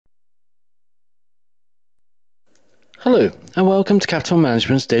Hello, and welcome to Capital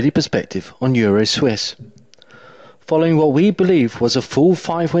Management's Daily Perspective on Euro Swiss. Following what we believe was a full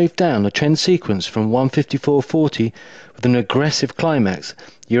five-wave down a trend sequence from 154.40 with an aggressive climax,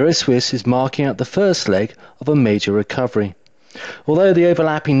 Euro Swiss is marking out the first leg of a major recovery. Although the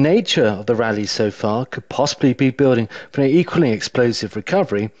overlapping nature of the rally so far could possibly be building for an equally explosive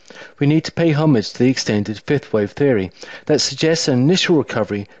recovery, we need to pay homage to the extended fifth wave theory that suggests an initial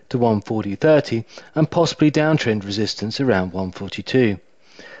recovery to 140.30 and possibly downtrend resistance around 142.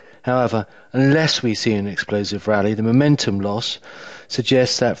 However, unless we see an explosive rally, the momentum loss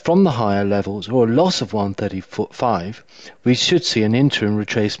suggests that from the higher levels or a loss of 135, we should see an interim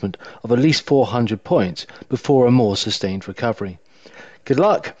retracement of at least 400 points before a more sustained recovery. Good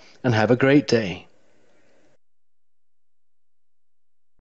luck and have a great day.